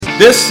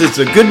This is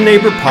the Good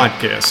Neighbor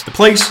Podcast, the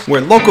place where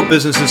local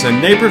businesses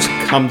and neighbors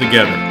come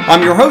together.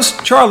 I'm your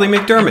host, Charlie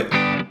McDermott.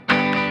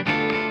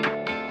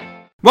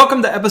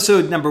 Welcome to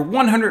episode number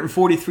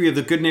 143 of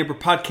the Good Neighbor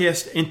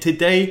Podcast, and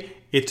today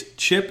it's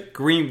Chip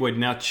Greenwood.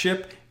 Now,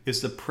 Chip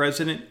is the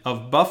president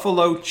of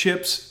Buffalo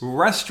Chips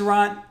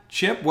Restaurant.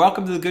 Chip,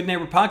 welcome to the Good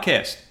Neighbor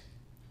Podcast.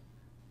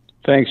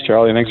 Thanks,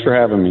 Charlie. Thanks for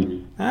having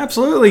me.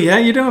 Absolutely. How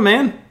you doing,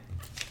 man?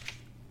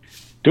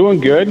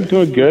 Doing good.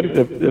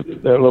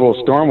 If that little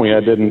storm we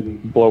had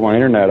didn't blow my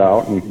internet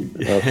out and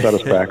set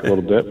us back a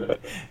little bit.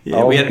 But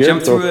yeah, we had to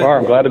jump through so far.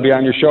 I'm glad to be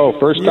on your show.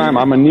 First time.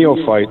 I'm a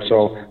neophyte,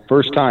 so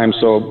first time.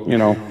 So,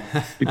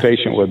 be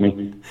patient with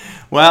me.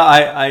 Well,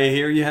 I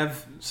hear you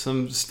have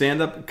some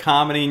stand-up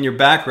comedy in your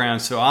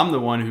background, so I'm the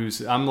one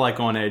I'm like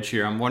on edge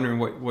here. I'm wondering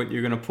what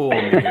you're going to pull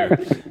on me here.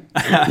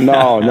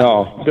 No.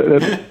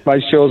 My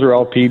shows are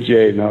all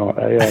PJ. No,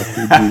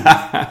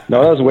 PG.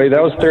 No,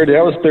 that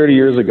was 30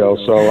 years ago.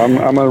 So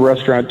I'm a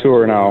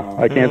restaurateur now.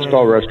 I can't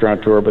spell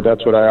restaurateur, but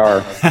that's what I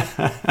are.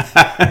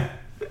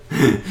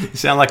 You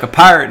sound like a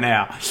pirate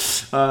now.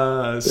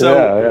 Yeah.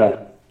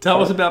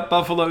 Tell us about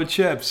Buffalo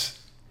Chips.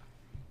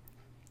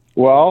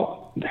 Well,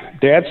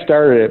 Dad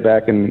started it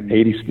back in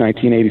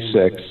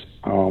 1986.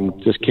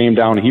 Just came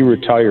down. He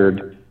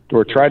retired,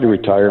 or tried to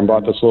retire, and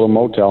bought this little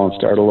motel and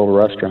started a little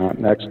restaurant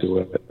next to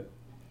it.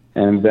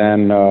 And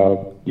then,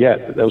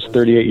 that was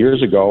 38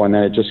 years ago, and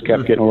then it just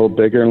kept getting a little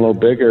bigger and a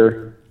little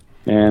bigger.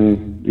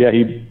 And,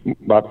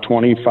 about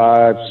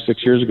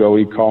 6 years ago,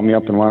 he called me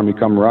up and wanted me to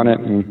come run it,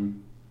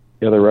 and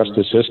the rest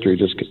is history.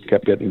 Just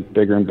kept getting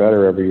bigger and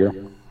better every year.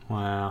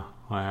 Wow.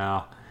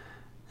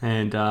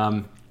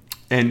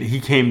 And he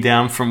came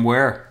down from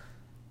where?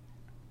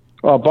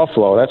 Well,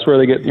 Buffalo. That's where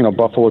they get,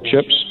 Buffalo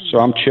Chips. So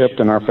I'm Chip,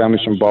 and our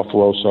family's from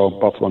Buffalo, so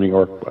Buffalo, New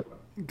York. But,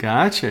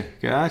 Gotcha.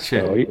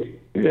 So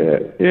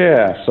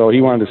So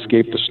he wanted to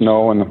escape the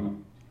snow and the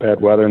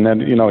bad weather. And then,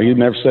 he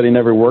never said he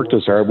never worked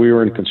as hard. We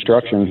were in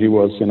construction. He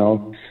was,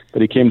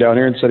 but he came down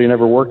here and said he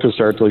never worked as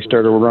hard until he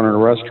started running a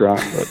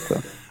restaurant.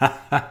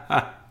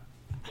 But,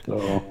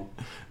 so.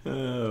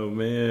 Oh,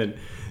 man.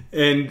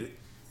 And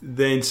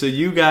then, so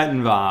you got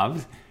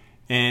involved.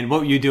 And what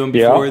were you doing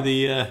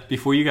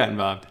before you got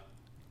involved?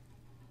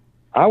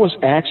 I was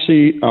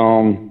actually,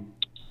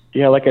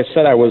 like I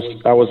said, I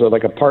was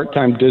like a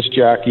part-time disc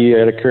jockey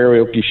at a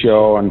karaoke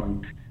show,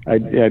 and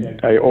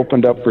I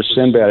opened up for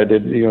Sinbad. I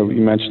did, you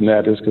mentioned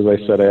that just because I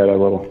said I had a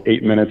little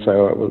 8 minutes.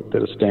 I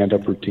did a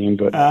stand-up routine,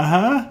 but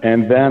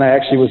and then I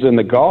actually was in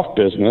the golf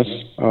business.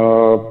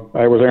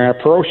 I was in a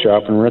pro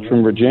shop in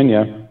Richmond,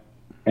 Virginia.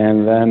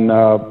 And then,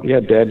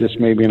 Dad just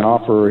made me an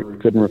offer he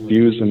couldn't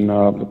refuse, and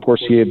of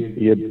course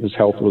his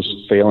health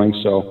was failing,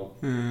 so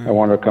I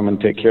wanted to come and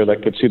take care of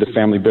that. Could see the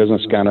family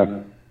business kind of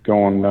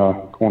going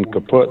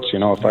kaput,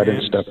 if I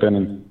didn't step in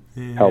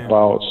and help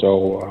out.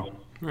 So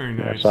very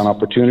nice. I saw an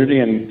opportunity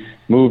and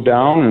moved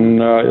down, and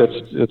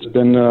it's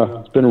been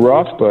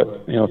rough,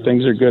 but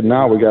things are good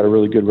now. We got a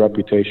really good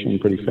reputation,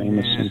 pretty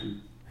famous,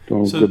 and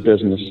doing good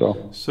business.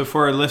 So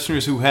for our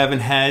listeners who haven't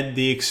had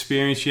the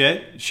experience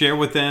yet, share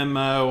with them.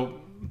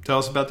 Tell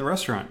us about the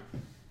restaurant.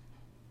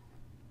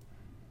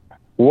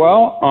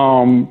 Well,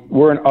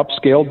 we're an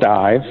upscale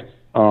dive.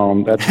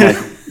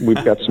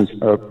 We've got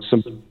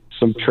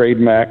some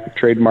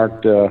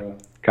trademarked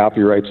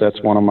copyrights.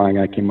 That's one of mine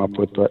I came up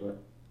with. But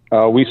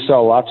we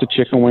sell lots of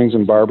chicken wings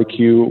and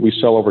barbecue. We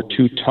sell over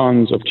 2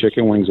 tons of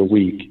chicken wings a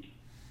week.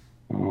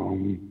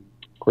 Of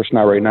course,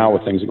 not right now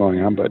with things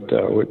going on, but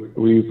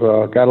we've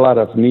got a lot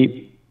of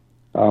neat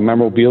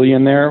memorabilia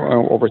in there.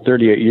 Over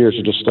 38 years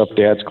of just stuff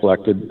Dad's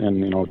collected,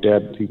 and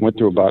Dad, he went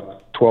through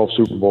about 12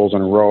 Super Bowls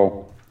in a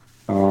row,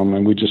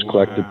 and we just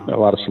collected. A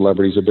lot of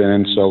celebrities have been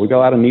in, so we got a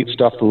lot of neat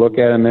stuff to look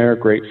at in there.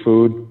 Great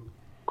food,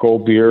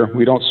 cold beer.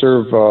 We don't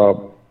serve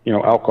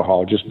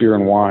alcohol, just beer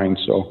and wine.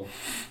 So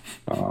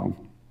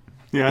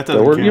that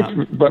doesn't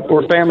count. But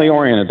we're family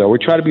oriented though. We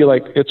try to be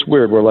like, it's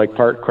weird, we're like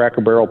part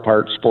Cracker Barrel,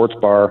 part sports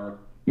bar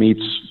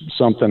meets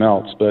something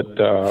else, but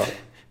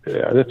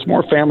it's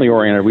more family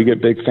oriented. We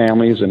get big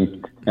families,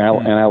 and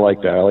I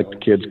like that. I like the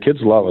kids.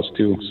 Kids love us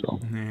too.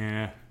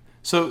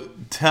 So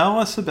tell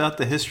us about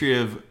the history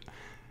of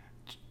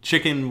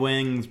chicken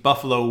wings,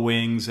 buffalo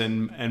wings,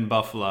 and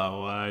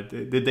Buffalo.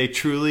 Did they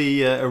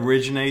truly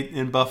originate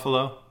in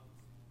Buffalo?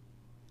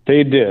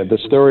 They did. The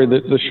story,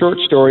 the short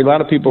story. A lot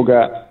of people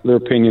got their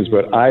opinions,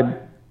 but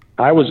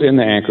I was in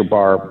the Anchor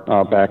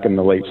Bar back in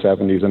the late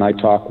 '70s, and I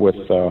talked with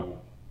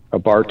a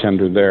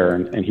bartender there,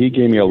 and he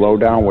gave me a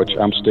lowdown, which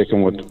I'm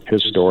sticking with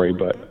his story,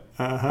 but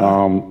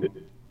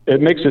it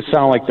makes it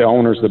sound like the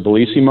owners, the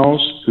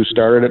Bellissimos, who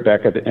started it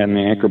back in the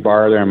Anchor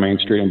Bar there on Main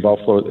Street in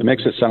Buffalo, it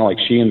makes it sound like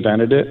she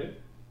invented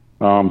it,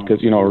 because,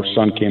 her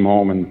son came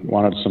home and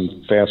wanted some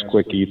fast,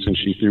 quick eats, and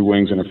she threw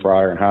wings in a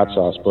fryer and hot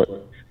sauce, but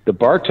the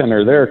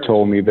bartender there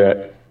told me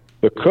that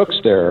the cooks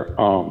there,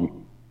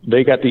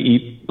 they got to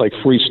eat, like,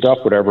 free stuff,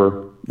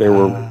 whatever they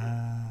were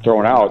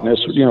throwing out, and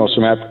this,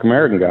 some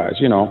African-American guys,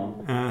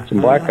 some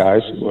black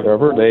guys,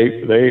 whatever,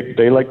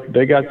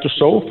 they got the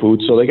soul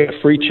food, so they got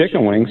free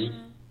chicken wings.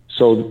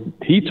 So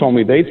he told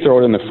me they'd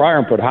throw it in the fryer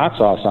and put hot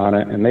sauce on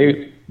it, and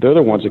they're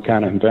the ones that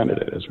kind of invented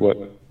it, is what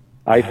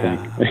I think.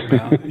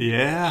 Well,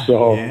 yeah.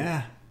 So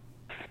yeah.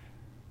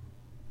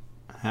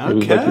 Okay. it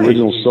was like the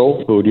original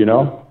soul food, you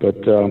know.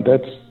 But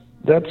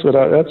that's what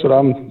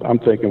I'm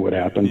thinking would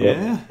happen. But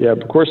Yeah.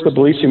 of course the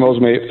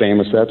Bellissimos made it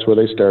famous. That's where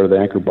they started the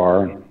Anchor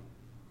Bar. And,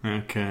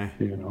 Okay.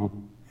 you know.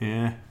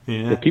 Yeah.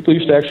 Yeah. The people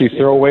used to actually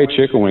throw away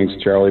chicken wings,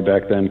 Charlie,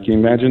 back then. Can you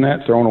imagine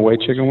that? Throwing away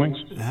chicken wings?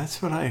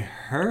 That's what I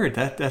heard.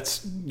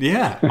 That's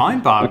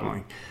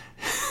mind-boggling.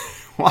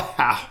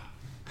 Wow.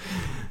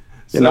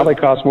 Yeah, now they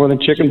cost more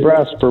than chicken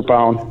breasts per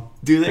pound.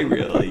 Do they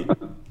really?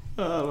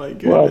 Oh my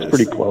goodness. Well, it's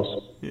pretty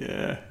close.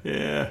 Yeah.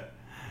 Yeah.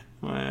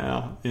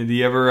 Wow. And do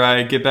you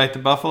ever get back to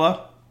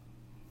Buffalo?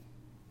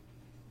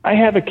 I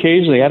have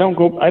occasionally. I don't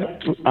go.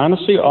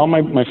 Honestly, all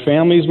my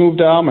family's moved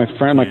out. My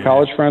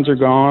college friends are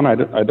gone.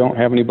 I don't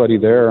have anybody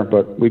there.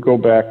 But we go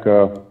back,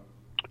 very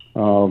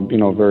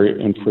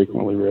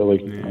infrequently, really.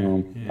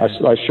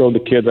 I showed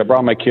the kids. I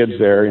brought my kids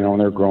there. You know, when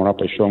they're growing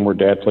up, I showed them where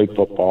Dad played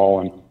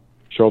football and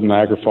showed them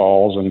Niagara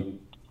Falls, and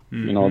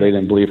you know, they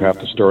didn't believe half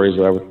the stories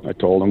that I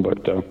told them,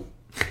 but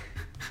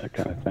that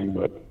kind of thing.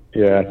 But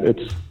yeah,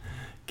 it's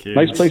a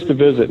nice place to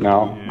visit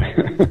now.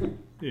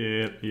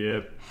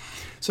 Yep.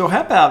 So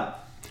how about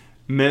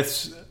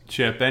myths,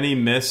 Chip? Any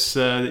myths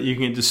that you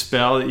can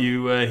dispel that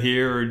you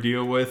hear or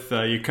deal with?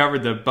 You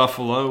covered the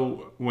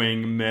buffalo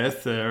wing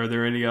myth. Are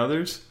there any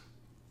others?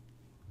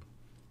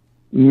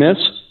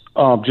 Myths,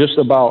 just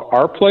about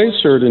our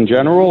place or in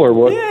general, or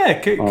what? Yeah,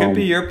 it could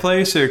be your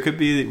place, or it could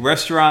be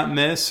restaurant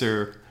myths,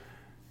 or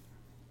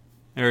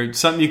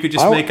something you could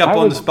just make up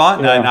on the spot,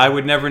 and I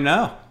would never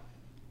know.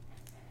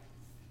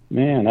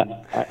 Man,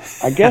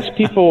 I guess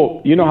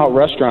people, you know how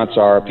restaurants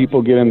are.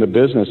 People get into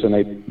business and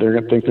they're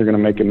going to think they're going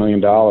to make $1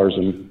 million,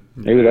 and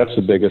maybe that's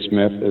the biggest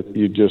myth, that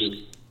you just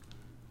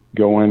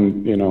go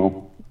in, you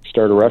know,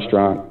 start a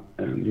restaurant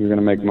and you're going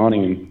to make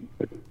money, and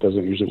it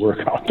doesn't usually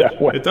work out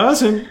that way. It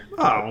doesn't?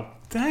 Oh,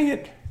 dang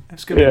it.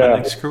 That's going to be my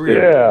next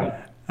career.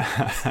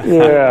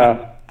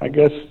 Yeah. I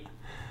guess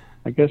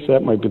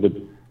that might be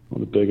one of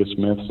the biggest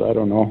myths. I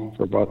don't know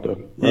about the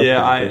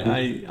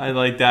restaurant I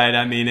like that.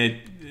 I mean,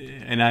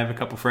 and I have a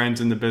couple friends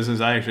in the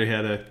business. I actually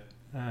had a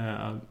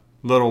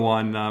little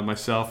one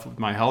myself with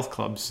my health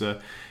clubs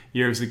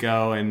years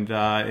ago, and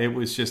it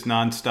was just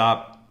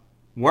nonstop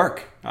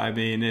work. I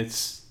mean,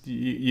 it's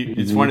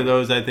one of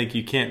those, I think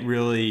you can't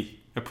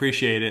really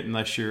appreciate it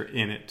unless you're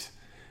in it.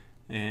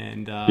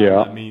 And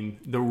I mean,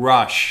 the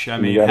rush. I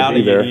mean, how do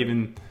you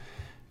even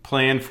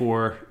plan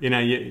for? You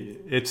know,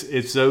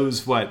 it's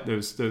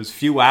those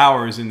few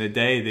hours in the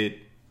day that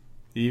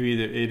it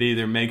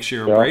either makes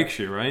you or breaks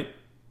you, right?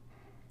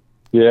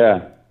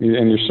 Yeah,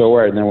 and you're so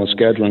right. And then with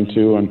scheduling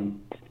too, and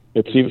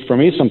it's even, for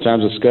me,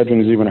 sometimes the scheduling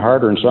is even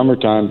harder in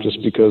summertime,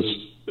 just because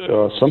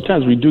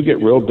sometimes we do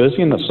get real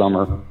busy in the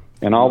summer,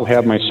 and I'll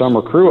have my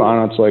summer crew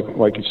on. It's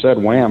like you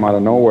said, wham, out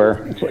of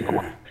nowhere. It's like,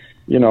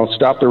 you know,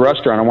 stop the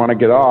restaurant, I want to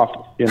get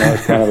off. You know,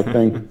 it's kind of a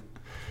thing.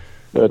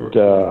 But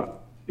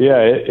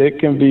it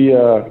can be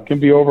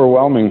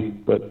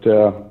overwhelming. But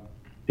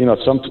you know,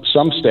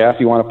 some staff,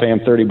 you want to pay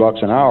them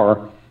 $30 an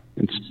hour.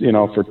 It's, you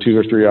know, for 2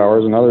 or 3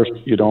 hours, and others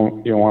you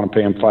don't want to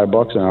pay them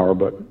 $5 an hour.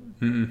 But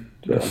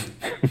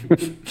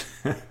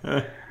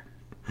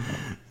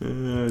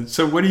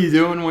so what are you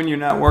doing when you're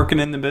not working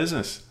in the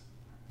business?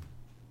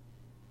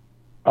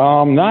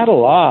 Not a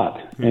lot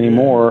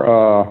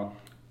anymore.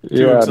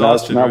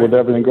 Not with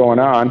everything going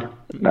on.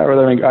 Not with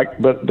everything.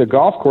 But the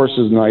golf course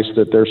is nice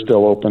that they're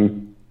still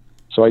open.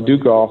 So I do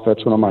golf.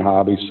 That's one of my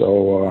hobbies.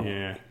 So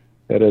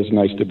it is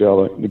nice to be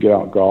able to get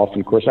out and golf.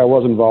 And of course, I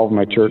was involved in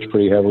my church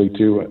pretty heavily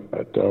too.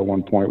 At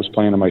one point, I was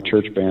playing in my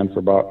church band for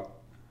about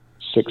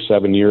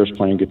 6-7 years,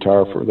 playing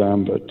guitar for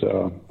them. But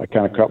I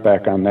kind of cut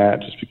back on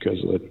that just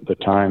because of the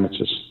time.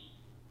 It's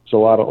a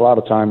lot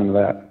of time into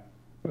that.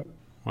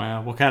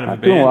 Wow, what kind of a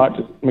band? Doing a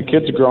lot. My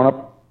kids are growing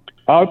up.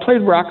 I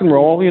played rock and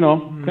roll, you know,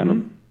 kind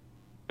of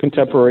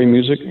contemporary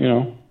music, you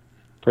know,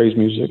 praise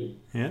music.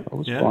 Yeah, it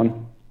was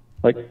fun.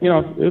 Like, you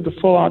know, the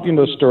full out, you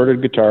know,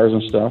 distorted guitars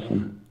and stuff,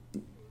 and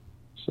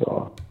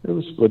so it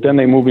was. But then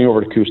they moved me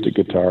over to acoustic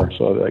guitar.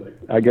 So like,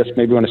 I guess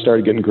maybe when I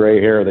started getting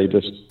gray hair, they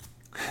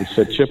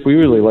said, "Chip, we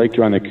really liked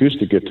you on the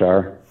acoustic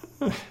guitar."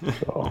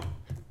 So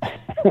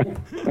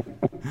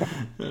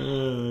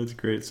that's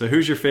great. So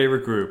who's your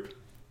favorite group?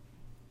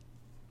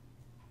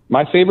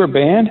 My favorite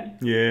band?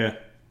 Yeah.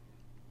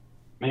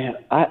 Man,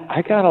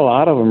 I got a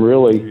lot of them,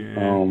 really.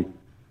 Yeah.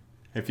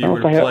 I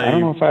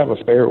don't know if I have a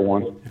favorite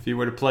one. If you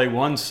were to play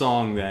one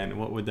song, then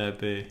what would that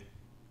be?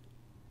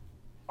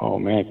 Oh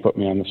man, put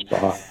me on the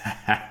spot.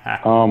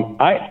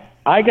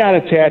 I got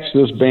attached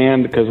to this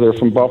band because they're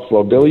from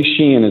Buffalo. Billy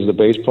Sheehan is the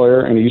bass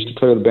player, and he used to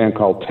play with a band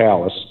called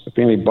Talus. If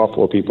any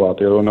Buffalo people out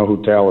there don't know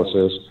who Talus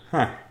is.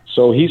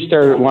 So he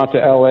went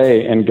to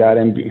L.A. and got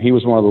in. He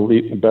was one of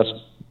the best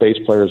bass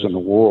players in the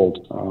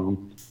world,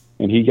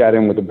 and he got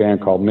in with a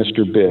band called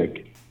Mr.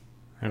 Big.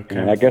 Okay.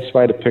 And I guess if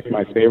I had to pick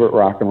my favorite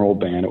rock and roll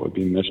band, it would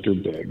be Mr.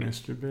 Big.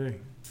 Mr.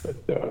 Big.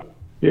 But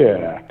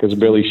Yeah, because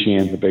Billy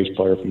Sheehan, the bass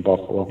player from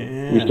Buffalo.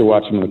 Yeah. We used to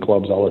watch him in the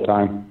clubs all the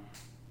time.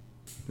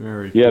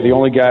 Very Yeah, cool. the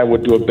only guy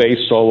would do a bass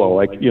solo.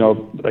 Like you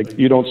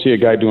don't see a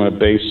guy doing a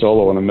bass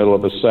solo in the middle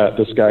of a set.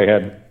 This guy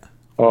had,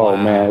 Wow.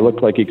 man, it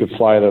looked like he could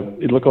fly the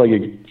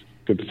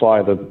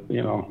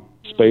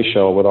space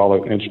shuttle with all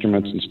the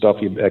instruments and stuff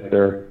back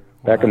there.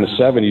 Back in the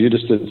 70s, you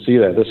just didn't see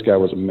that. This guy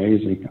was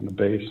amazing on the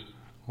bass.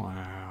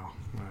 Wow.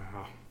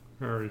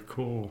 Very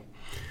cool.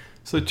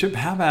 So, Chip,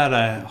 how about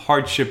a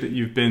hardship that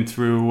you've been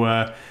through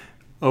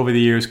over the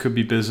years, could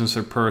be business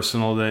or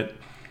personal, that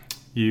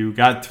you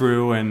got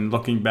through and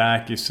looking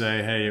back, you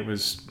say, hey, it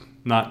was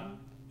not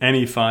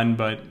any fun,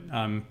 but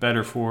I'm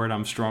better for it,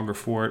 I'm stronger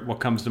for it. What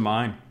comes to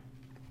mind?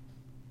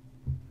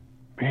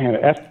 Man,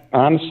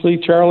 honestly,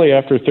 Charlie,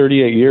 after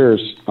 38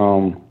 years,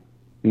 no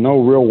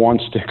real one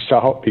sticks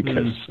out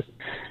because,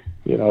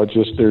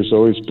 just there's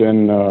always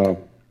been,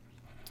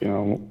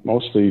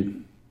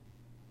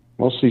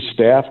 mostly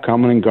staff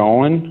coming and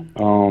going.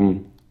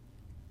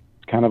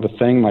 Kind of a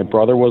thing. My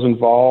brother was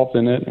involved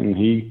in it, and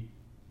he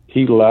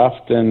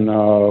left, and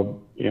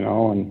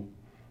and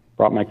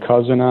brought my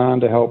cousin on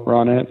to help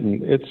run it.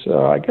 And it's,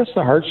 I guess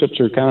the hardships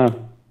are kind of,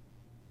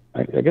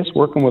 I guess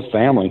working with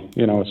family.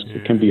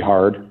 It can be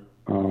hard.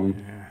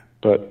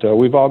 But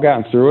we've all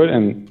gotten through it,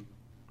 and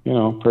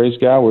praise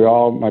God,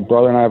 my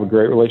brother and I have a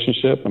great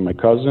relationship, and my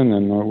cousin,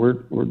 and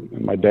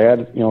and my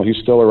dad. He's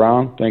still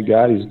around. Thank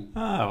God, he's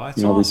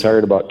awesome.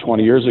 Retired about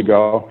 20 years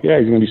ago. Yeah,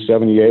 he's going to be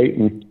 78,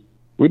 and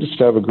we just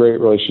have a great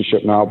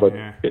relationship now. But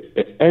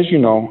as you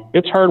know,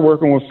 it's hard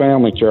working with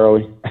family,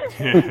 Charlie.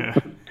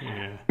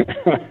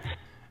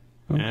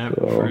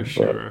 For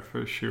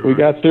sure. We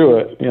got through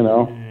it,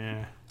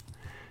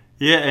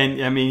 Yeah,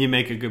 and I mean, you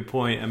make a good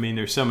point. I mean,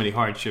 there's so many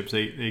hardships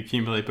they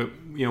accumulate, but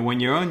when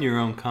you own your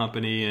own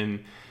company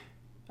and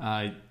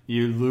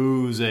you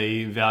lose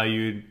a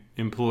valued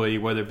employee,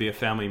 whether it be a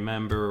family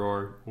member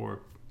or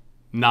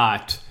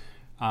not,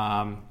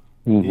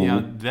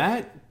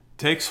 that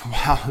takes a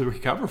while to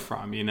recover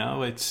from.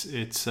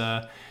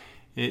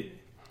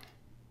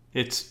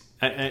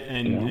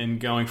 And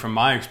going from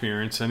my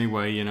experience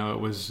anyway, it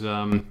was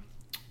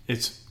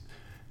it's.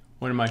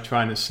 What am I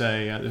trying to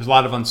say? There's a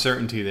lot of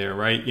uncertainty there,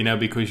 right?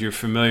 Because you're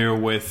familiar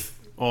with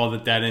all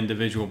that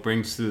individual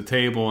brings to the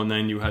table, and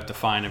then you have to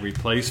find a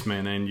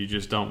replacement, and you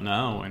just don't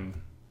know. And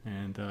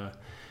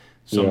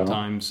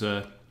sometimes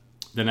the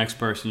next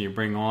person you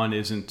bring on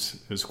isn't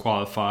as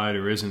qualified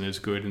or isn't as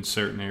good in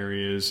certain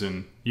areas,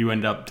 and you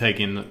end up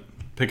picking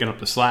up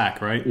the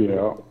slack, right?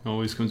 Yeah. It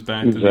always comes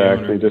back to the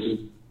owner.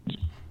 Exactly.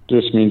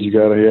 Just means you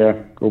got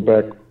to go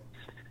back.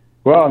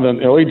 Well, in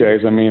the early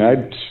days, I mean, I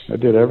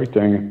did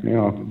everything.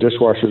 The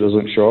dishwasher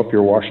doesn't show up,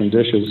 you're washing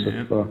dishes.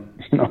 Yeah.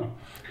 If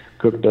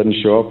cook doesn't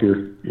show up,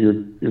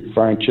 you're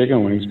frying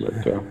chicken wings.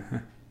 But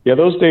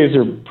those days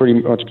are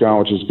pretty much gone,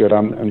 which is good.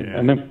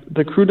 And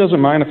the crew doesn't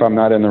mind if I'm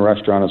not in the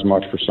restaurant as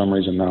much for some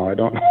reason now. I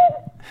don't know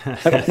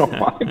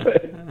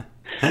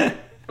why.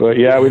 But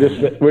yeah, we just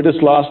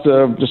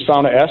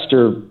found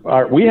Esther.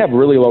 We have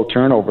really low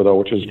turnover though,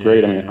 which is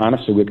great. I mean,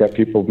 honestly, we've got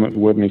people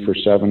with me for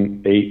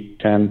 7, 8,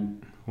 10.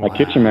 My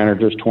kitchen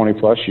manager's 20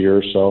 plus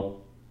years,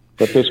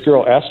 but this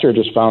girl Esther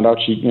just found out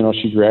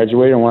she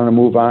graduated and wanted to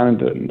move on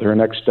into her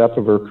next step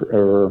of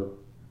her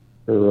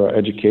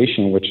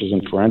education, which is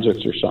in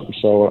forensics or something.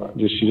 So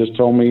she just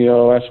told me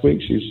last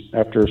week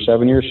after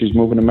 7 years she's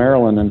moving to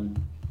Maryland, and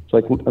it's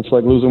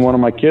like losing one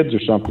of my kids or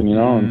something,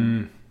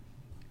 And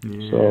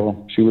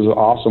so she was an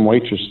awesome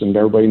waitress, and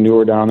everybody knew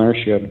her down there.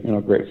 She had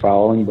a great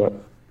following, but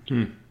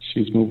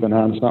she's moving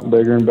on to something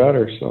bigger and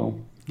better. So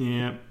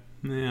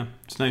Yeah,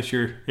 it's nice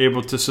you're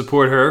able to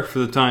support her for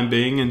the time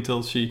being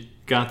until she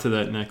got to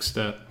that next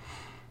step.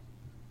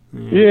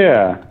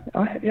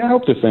 I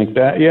hope to think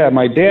that. Yeah,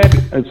 my dad,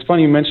 it's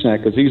funny you mention that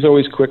because he's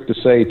always quick to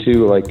say,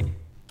 too,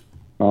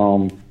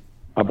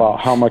 about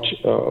how much,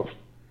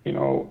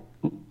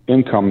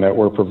 income that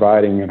we're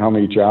providing and how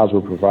many jobs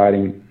we're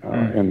providing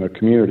in the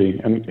community.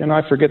 And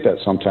I forget that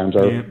sometimes.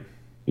 Our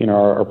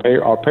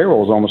payroll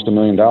was almost $1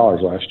 million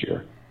last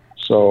year.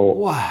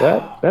 So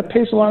that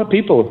pays a lot of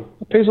people.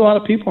 It pays a lot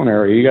of people in the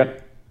area. You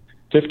got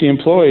 50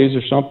 employees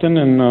or something,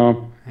 and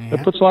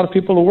that puts a lot of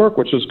people to work,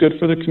 which is good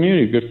for the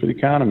community, good for the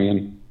economy.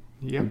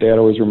 And Dad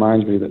always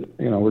reminds me that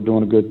we're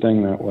doing a good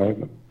thing that way.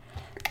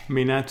 I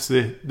mean, that's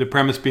the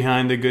premise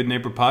behind the Good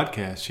Neighbor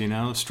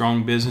podcast.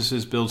 Strong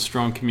businesses build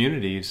strong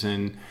communities,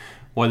 and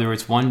whether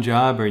it's one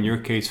job or in your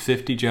case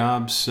 50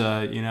 jobs,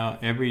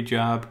 every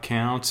job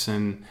counts,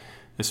 and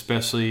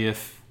especially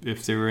if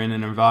they're in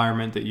an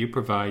environment that you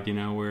provide,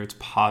 where it's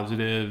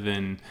positive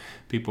and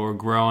people are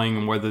growing,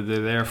 and whether they're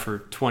there for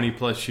 20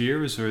 plus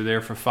years or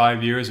there for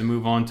 5 years and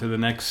move on to the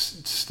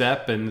next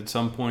step. And at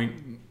some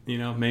point,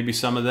 maybe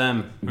some of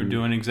them are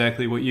doing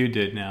exactly what you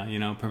did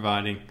now,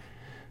 providing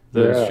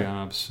those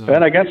jobs. So.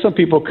 And I got some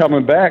people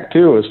coming back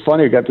too. It's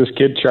funny. I got this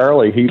kid,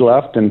 Charlie, he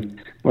left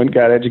and went and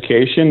got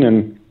education,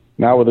 and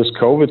now with this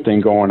COVID thing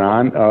going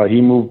on,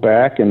 he moved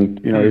back, and,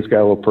 he's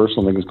got a little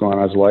personal things going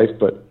on in his life,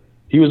 but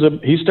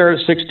he started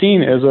at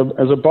 16 as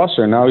a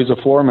busser. Now he's a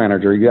floor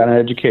manager. He got an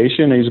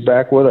education. And he's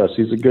back with us.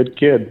 He's a good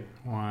kid.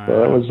 Wow. So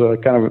that was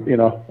kind of a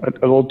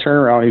little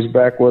turnaround. He's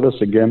back with us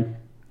again.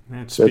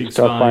 It's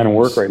tough finding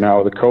work right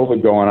now with the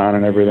COVID going on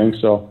and everything.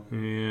 So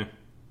yeah,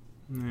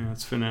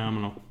 it's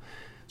phenomenal.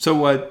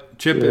 So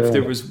Chip, if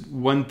there was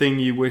one thing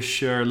you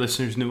wish our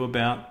listeners knew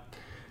about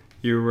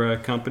your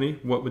company,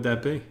 what would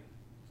that be?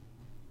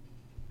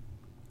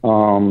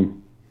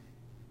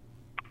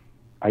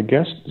 I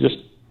guess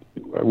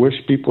I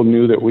wish people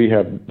knew that we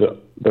have the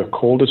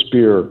coldest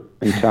beer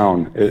in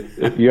town.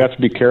 You have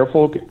to be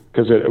careful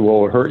because it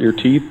will hurt your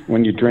teeth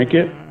when you drink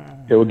it.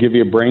 It will give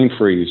you a brain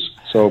freeze.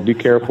 So be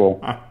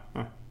careful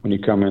when you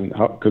come in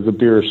because the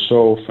beer is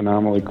so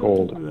phenomenally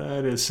cold.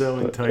 That is so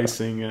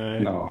enticing.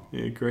 No,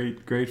 great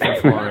for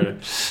Florida.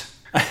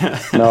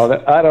 No,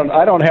 I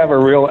don't have a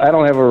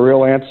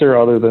real answer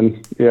other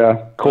than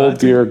cold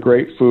beer,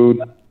 great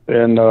food,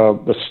 and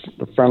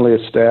the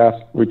friendliest staff.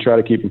 We try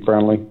to keep them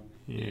friendly.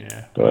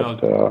 Yeah,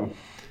 but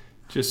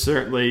just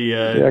certainly.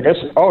 I guess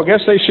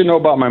they should know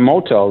about my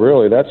motel.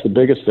 Really, that's the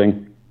biggest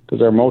thing because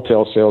our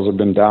motel sales have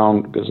been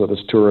down because of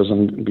this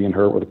tourism being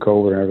hurt with the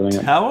COVID and everything.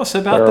 Tell us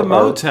about the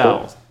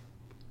motel.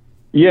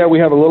 Yeah, we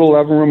have a little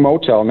 11-room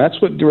motel, and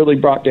that's what really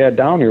brought Dad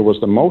down here was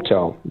the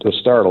motel to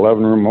start,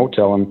 11-room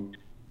motel, and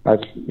I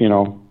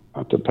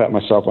have to pat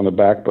myself on the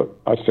back, but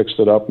I fixed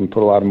it up and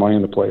put a lot of money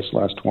in the place the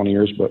last 20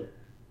 years.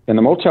 And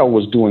the motel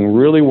was doing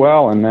really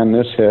well, and then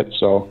this hit.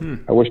 So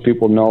I wish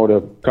people know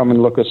to come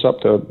and look us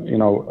up to,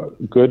 a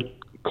good,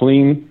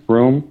 clean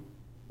room.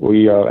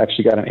 We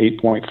actually got an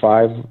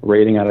 8.5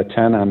 rating out of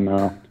 10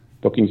 on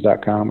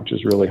bookings.com, which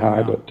is really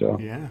high. Wow. But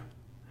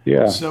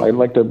so, I'd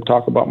like to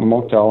talk about my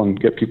motel and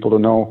get people to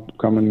know,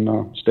 come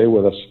and stay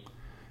with us.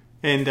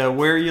 And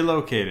where are you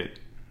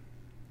located?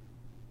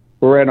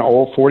 We're at an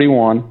Old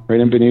 41, right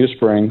in Bonita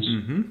Springs.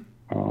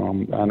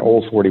 Mm-hmm. On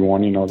Old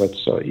 41,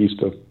 that's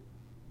east of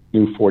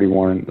New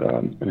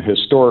 41, in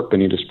historic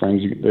Bonita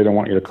Springs. They don't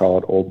want you to call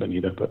it Old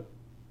Bonita, but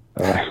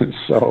right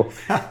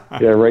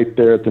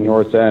there at the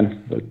north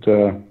end. But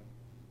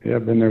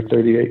I've been there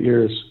 38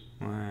 years.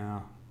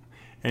 Wow!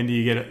 And do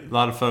you get a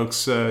lot of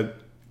folks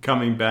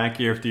coming back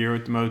year after year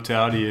with the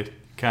motel? Do you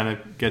kind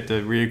of get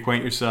to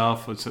reacquaint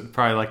yourself? It's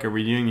probably like a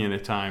reunion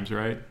at times,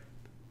 right?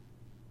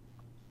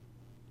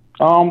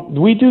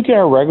 We do get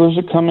our regulars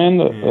that come in,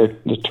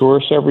 the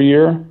tourists every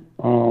year.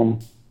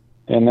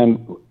 And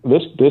then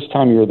this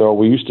time of year, though,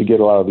 we used to get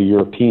a lot of the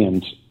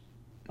Europeans.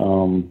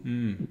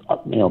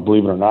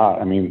 Believe it or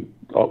not, I mean,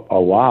 a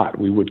lot.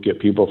 We would get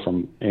people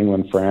from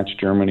England, France,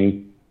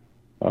 Germany.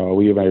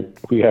 We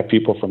have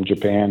people from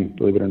Japan,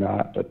 believe it or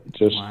not, but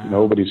just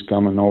nobody's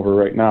coming over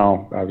right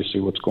now. Obviously,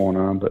 what's going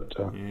on, but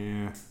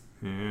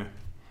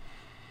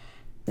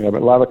but a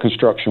lot of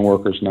construction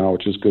workers now,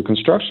 which is good.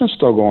 Construction's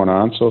still going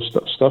on, so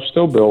stuff's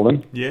still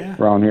building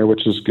around here,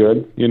 which is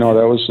good. That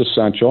was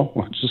essential,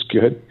 which is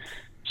good.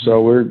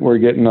 So we're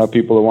getting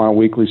people that want a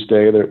weekly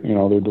stay. They're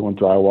doing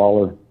drywall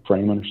or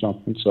framing or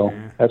something. So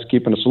that's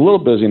keeping us a little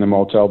busy in the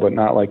motel, but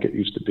not like it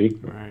used to be.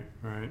 Right.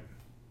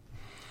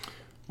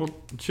 Well,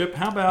 Chip,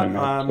 how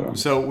about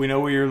so we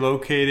know where you're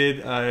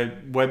located?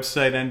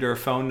 Website and or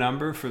phone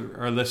number for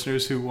our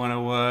listeners who want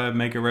to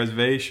make a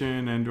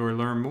reservation and or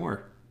learn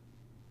more.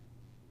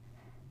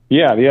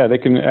 Yeah, they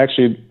can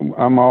actually.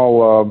 I'm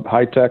all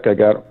high tech.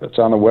 It's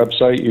on the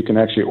website. You can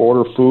actually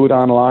order food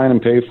online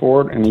and pay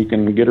for it, and you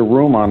can get a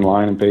room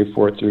online and pay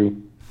for it through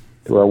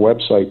our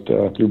website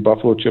through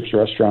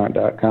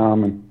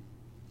BuffaloChipsRestaurant.com, and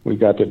we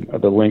got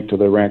the link to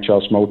the Ranch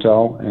House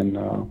Motel, and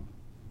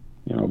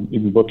you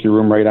can book your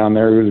room right on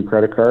there with a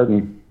credit card,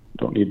 and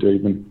don't need to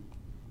even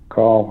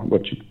call,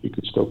 but you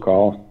could still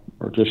call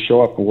or just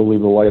show up, and we'll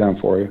leave the light on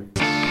for you.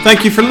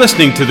 Thank you for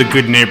listening to the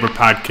Good Neighbor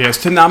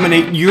Podcast. To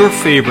nominate your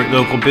favorite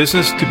local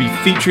business to be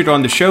featured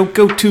on the show,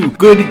 go to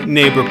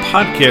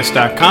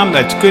goodneighborpodcast.com.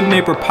 That's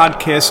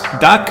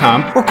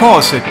goodneighborpodcast.com, or call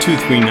us at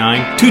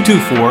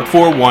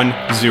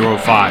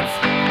 239-224-4105.